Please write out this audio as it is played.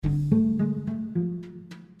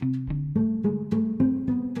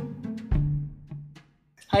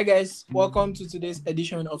Hi guys, welcome to today's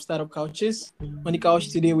edition of Startup Couches. On the couch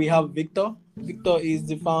today we have Victor. Victor is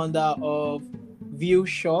the founder of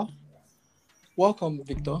ViewSure. Welcome,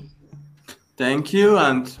 Victor. Thank you,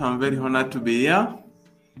 and I'm very honored to be here.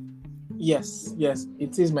 Yes,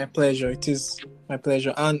 it is my pleasure.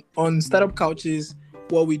 And on Startup Couches,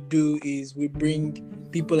 what we do is we bring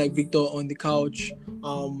people like Victor on the couch,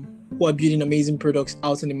 who are building amazing products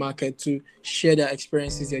out in the market to share their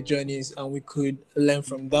experiences, their journeys, and we could learn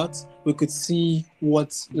from that. We could see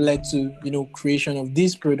what led to, creation of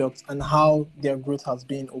these products and how their growth has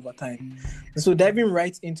been over time. And so diving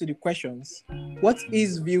right into the questions, what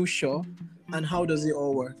is ViewSure and how does it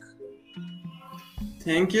all work?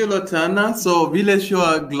 Thank you, Lotana. So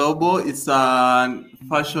ViewSure Global is a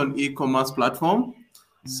fashion e-commerce platform.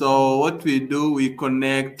 So what we do, we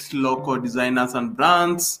connect local designers and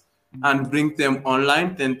brands and bring them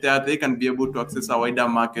online, then they can be able to access a wider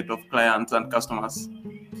market of clients and customers.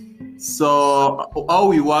 So how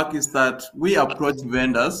we work is that we approach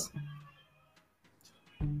vendors.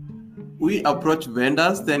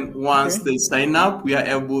 Then once they sign up,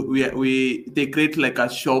 they create like a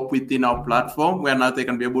shop within our platform where now they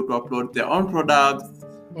can be able to upload their own products.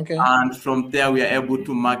 Okay. And from there, we are able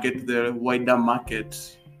to market the wider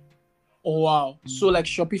market. Oh, wow. So like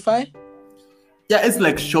Shopify? Yeah, it's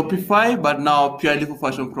like Shopify, but now purely for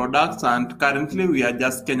fashion products. And currently, we are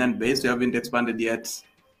just Kenyan-based. We haven't expanded yet.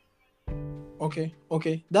 Okay.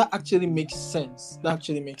 That actually makes sense.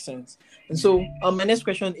 And so my next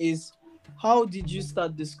question is, how did you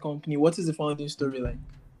start this company? What is the founding story like?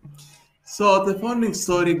 So the founding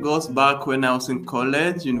story goes back when I was in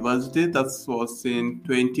college, university. That was in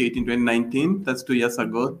 2018, 2019. That's 3 years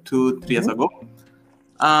ago.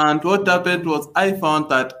 And what happened was I found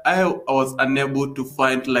that I was unable to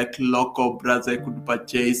find like local brands I could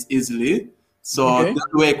purchase easily. So the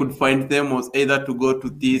way I could find them was either to go to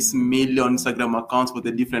these million Instagram accounts for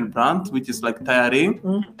the different brands, which is like tiring,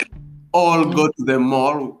 or go to the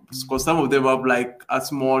mall, because some of them have like a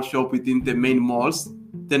small shop within the main malls.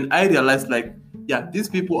 Then I realized these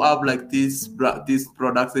people have like these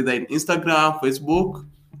products either in Instagram, Facebook,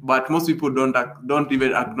 but most people don't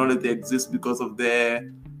even acknowledge they exist because of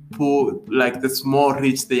the poor, like the small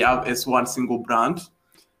reach they have as one single brand.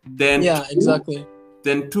 Then exactly.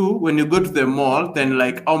 Then two, when you go to the mall, then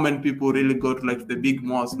like how many people really go to like the big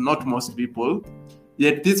malls? Not most people.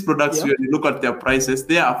 Yet these products, when you look at their prices,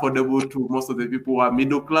 they are affordable to most of the people who are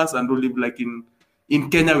middle class and who live like in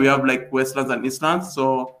Kenya. We have like Westlands and Eastlands,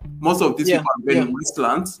 so most of these people are very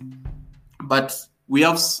Westlands, but we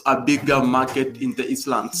have a bigger market in the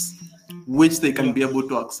Eastlands, which they can be able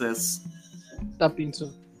to access. Tap into.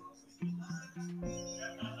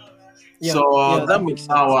 That makes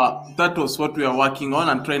sense. That was what we are working on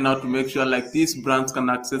and trying now to make sure like these brands can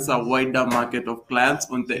access a wider market of clients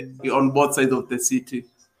on both sides of the city.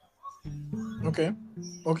 Okay.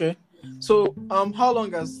 So how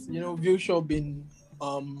long has ViewSure been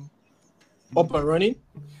up and running?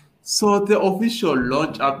 So the official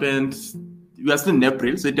launch happened. We are still in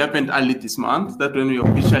April, so it happened early this month. That's when we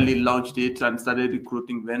officially launched it and started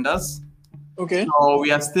recruiting vendors. Okay. So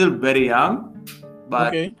we are still very young, but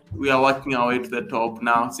Okay. we are working our way to the top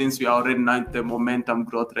now since we are already at the momentum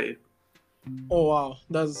growth rate. Oh wow,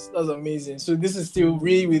 that's amazing. So this is still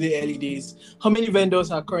really, really early days. How many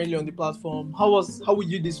vendors are currently on the platform? How would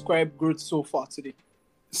you describe growth so far today?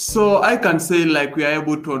 So I can say like we are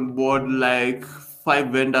able to onboard like 5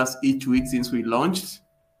 vendors each week since we launched.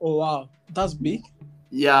 Oh wow, that's big.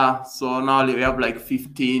 Yeah, so now we have like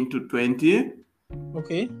 15 to 20.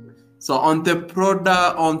 Okay. So on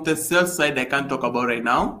the sales side, I can't talk about right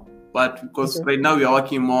now, but because right now we are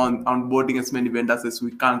working more on onboarding as many vendors as we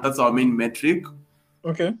can. That's our main metric.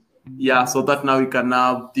 Okay. Yeah, so that now we can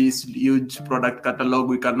have this huge product catalog.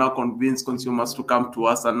 We can now convince consumers to come to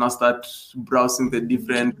us and now start browsing the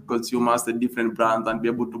different consumers, the different brands, and be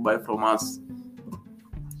able to buy from us.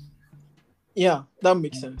 Yeah, that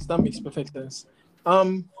makes sense. That makes perfect sense.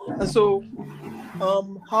 And so,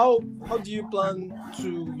 how do you plan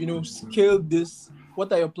to scale this?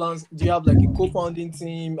 What are your plans? Do you have like a co-founding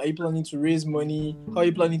team? Are you planning to raise money? How are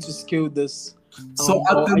you planning to scale this? So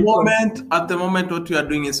at the moment, what we are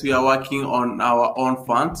doing is we are working on our own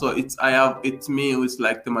fund. So it's me who is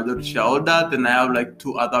like the majority shareholder. Then I have like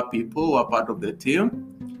 2 other people who are part of the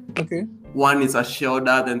team. Okay. One is a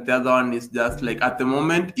shareholder, then the other one is just like at the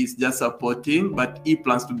moment is just supporting, but he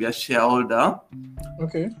plans to be a shareholder.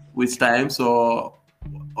 Okay. With time. So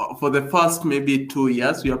for the first maybe 2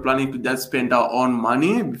 years, we are planning to just spend our own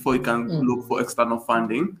money before we can look for external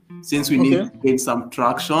funding, since we need to gain some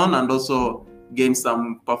traction and also gain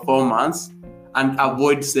some performance. and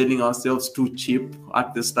avoid selling ourselves too cheap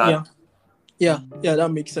at the start. Yeah,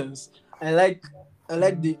 that makes sense. I like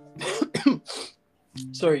the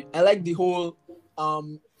I like the whole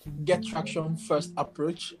get traction first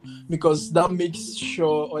approach, because that makes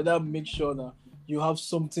sure that you have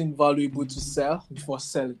something valuable to sell before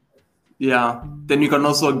selling. Yeah, then you can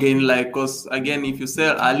also gain, like, because again, if you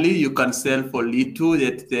sell early, you can sell for little,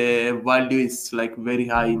 yet the value is like very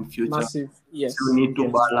high in future. Massive, yes. So you need to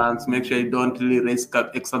balance, make sure you don't really raise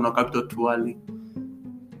external capital too early.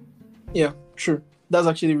 Yeah, true. That's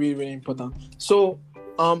actually really, really important. So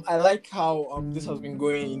I like how this has been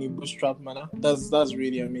going in a bootstrap manner. That's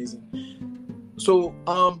really amazing. So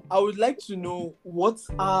I would like to know, what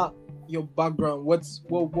are your background? What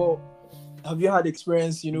have you had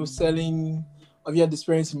experience, selling? Have you had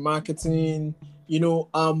experience in marketing?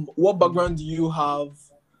 What background do you have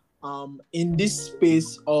in this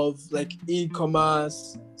space of like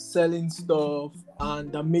e-commerce, selling stuff,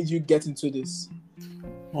 and that made you get into this?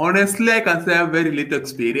 Honestly, I can say I have very little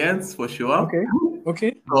experience for sure.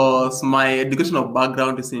 Okay. Because my educational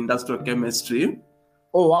background is in industrial chemistry.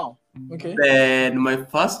 Oh wow. Okay. Then my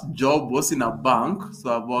first job was in a bank.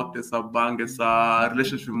 So I worked as a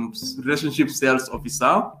relationship sales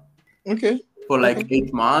officer. Okay. For like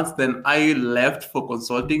 8 months. Then I left for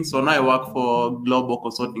consulting. So now I work for global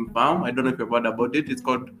consulting firm. I don't know if you've heard about it. It's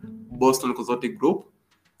called Boston Consulting Group.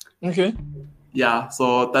 Okay. Yeah,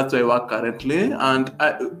 so that's where I work currently. And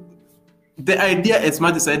the idea, as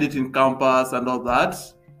much as I did in campus and all that,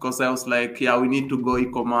 because I was like, yeah, we need to go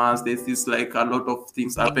e-commerce. There's this like a lot of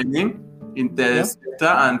things happening in the sector,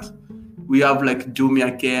 and we have like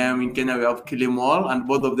Jumia came in Kenya, we have Kilimall, and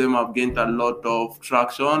both of them have gained a lot of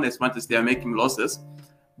traction, as much as they are making losses,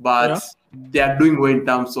 but they are doing well in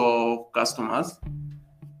terms of customers.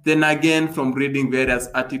 Then again, from reading various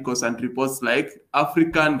articles and reports, like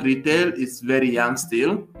African retail is very young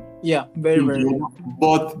still. Yeah, very, very young.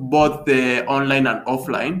 Both the online and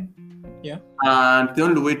offline. Yeah. And the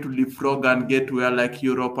only way to leapfrog and get where like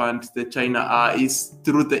Europe and the China are is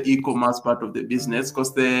through the e-commerce part of the business,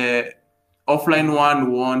 because the offline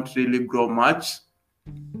one won't really grow much.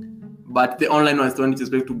 But the online one is the one which is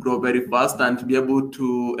going to grow very fast and to be able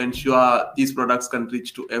to ensure these products can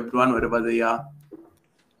reach to everyone wherever they are.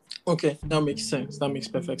 Okay, that makes sense. That makes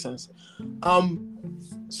perfect sense.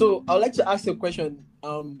 So I'd like to ask you a question,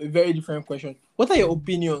 a very different question. What are your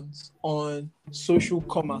opinions on social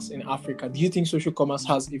commerce in Africa? Do you think social commerce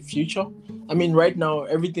has a future? I mean, right now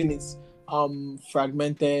everything is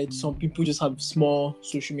fragmented. Some people just have small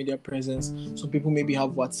social media presence. Some people maybe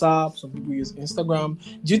have WhatsApp. Some people use Instagram.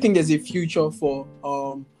 Do you think there's a future for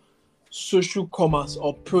social commerce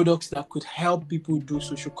or products that could help people do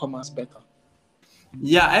social commerce better?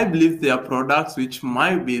 Yeah, I believe there are products which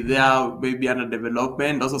might be there, maybe under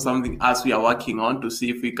development. Also, something else we are working on to see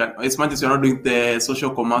if we can, as much as we're not doing the social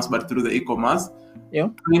commerce, but through the e-commerce. Yeah.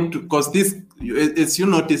 Because this, as you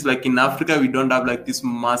notice, like in Africa, we don't have like these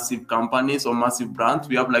massive companies or massive brands.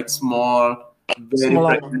 We have like small, very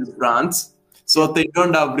fragmented brands. So they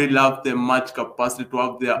don't really have the much capacity to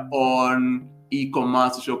have their own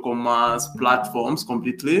e-commerce, social commerce platforms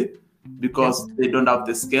completely, because they don't have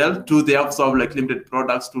the scale. Two, they also have like limited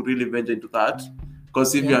products to really venture into that.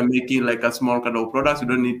 Because if you are making like a small kind of products, you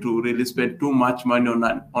don't need to really spend too much money on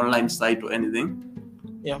an online site or anything.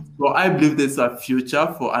 Yeah. So I believe there's a future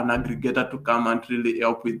for an aggregator to come and really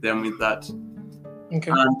help with them with that.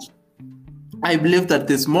 Okay. And I believe that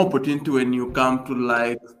there's more opportunity when you come to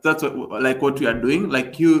what we are doing.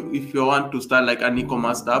 Like if you want to start like an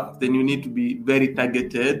e-commerce stuff, then you need to be very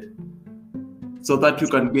targeted, so that you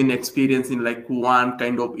can gain experience in like one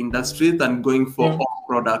kind of industry than going for all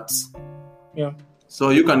products. Yeah. So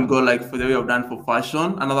you can go like for the way I've done for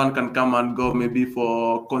fashion. Another one can come and go maybe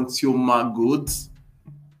for consumer goods.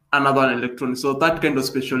 Another one electronics. So that kind of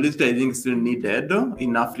specialist, I think, is still needed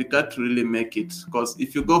in Africa to really make it. Because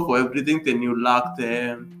if you go for everything, then you lack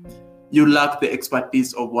the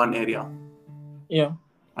expertise of one area. Yeah.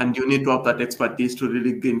 And you need to have that expertise to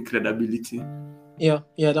really gain credibility. Yeah,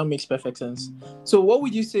 that makes perfect sense. So what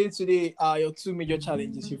would you say today are your two major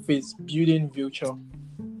challenges you face building Vilture?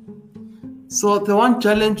 So the one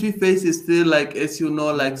challenge we face is still, like, as you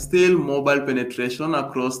know, like still mobile penetration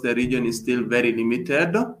across the region is still very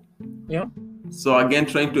limited. Yeah. So again,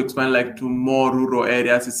 trying to expand like to more rural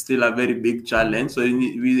areas is still a very big challenge. So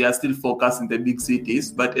we are still focused in the big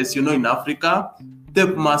cities. But as you know, in Africa, the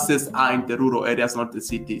masses are in the rural areas, not the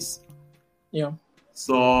cities. Yeah.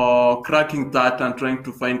 So cracking that and trying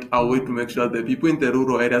to find a way to make sure that people in the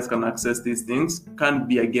rural areas can access these things can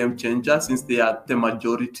be a game changer, since they are the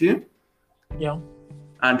majority. Yeah.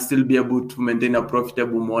 And still be able to maintain a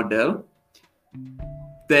profitable model.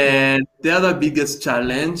 Then the other biggest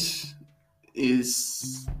challenge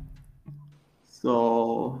is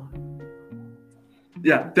so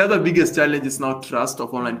yeah, the other biggest challenge is now trust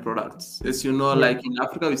of online products. As you know, Yeah. like in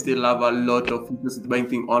Africa, we still have a lot of people buying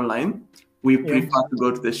things online. We Yeah. prefer to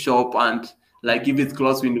go to the shop and like if it's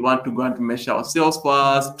close, we want to go and measure ourselves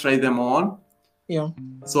first, try them on. Yeah.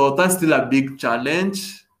 So that's still a big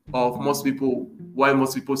challenge of most people, why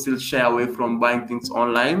most people still shy away from buying things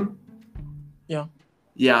online. Yeah.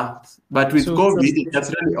 Yeah, but with So COVID, trust. it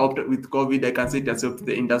has really helped. With COVID, I can say it has helped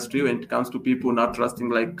the industry when it comes to people not trusting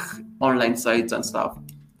like online sites and stuff.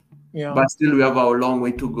 Yeah. But still, we have a long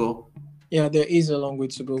way to go. Yeah, there is a long way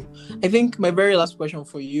to go. I think my very last question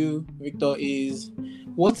for you, Victor, is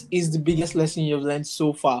what is the biggest lesson you've learned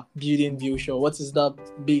so far building ViewSure? What is that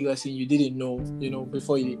big lesson you didn't know,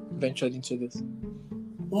 before you ventured into this?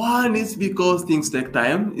 One is because things take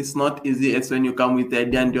time. It's not easy as when you come with the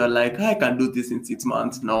idea and you're like, I can do this in 6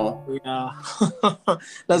 months. No. Yeah.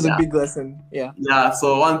 That's a Yeah. big lesson. Yeah. Yeah.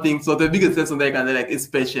 So one thing, so the biggest lesson that I can say like is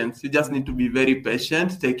patience. You just need to be very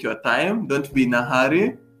patient. Take your time. Don't be in a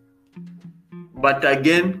hurry. But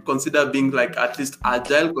again, consider being like at least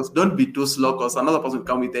agile because don't be too slow because another person will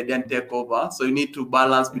come with the idea and take over. So you need to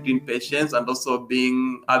balance between patience and also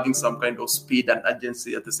having some kind of speed and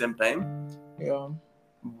urgency at the same time. Yeah.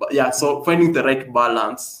 But yeah, so finding the right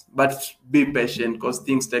balance, but be patient because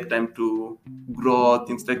things take time to grow,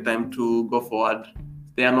 things take time to go forward.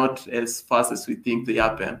 They are not as fast as we think they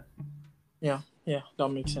happen. Yeah, that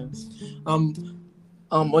makes sense.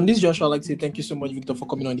 On this, Joshua, I'd like to say thank you so much, Victor, for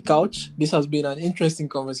coming on the couch. This has been an interesting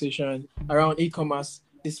conversation around e-commerce,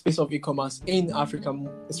 the space of e-commerce in Africa,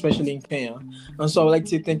 especially in Kenya. And so I'd like to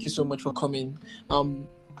say thank you so much for coming.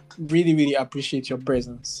 Really, really appreciate your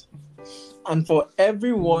presence. And for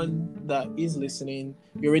everyone that is listening,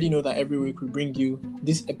 you already know that every week we bring you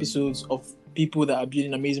these episodes of people that are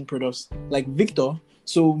building amazing products like Victor.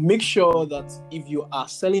 So make sure that if you are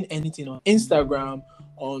selling anything on Instagram,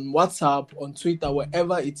 on WhatsApp, on Twitter,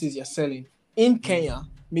 wherever it is you're selling in Kenya,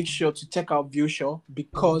 make sure to check out ViewSure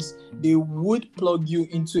because they would plug you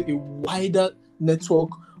into a wider network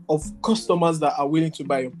of customers that are willing to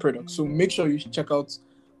buy your product. So make sure you check out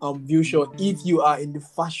ViewSure if you are in the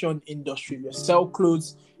fashion industry. If you sell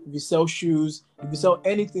clothes, if you sell shoes, if you sell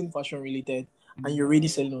anything fashion related, and you're already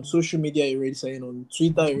selling on social media, you're already selling on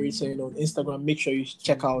Twitter, you're already selling on Instagram, make sure you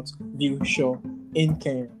check out ViewSure in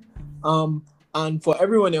Kenya. And for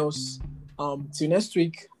everyone else, till next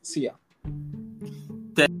week, see ya.